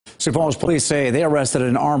Sioux Falls police say they arrested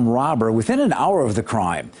an armed robber within an hour of the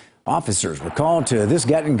crime. Officers were called to this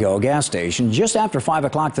get-and-go gas station just after 5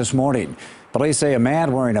 o'clock this morning. Police say a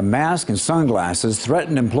man wearing a mask and sunglasses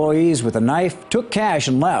threatened employees with a knife, took cash,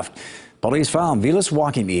 and left. Police found Vilas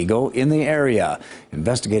Walking Eagle in the area.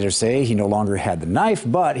 Investigators say he no longer had the knife,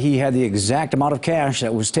 but he had the exact amount of cash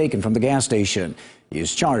that was taken from the gas station. He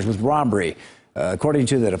is charged with robbery. According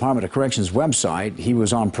to the Department of Corrections website, he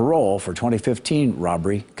was on parole for 2015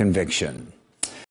 robbery conviction.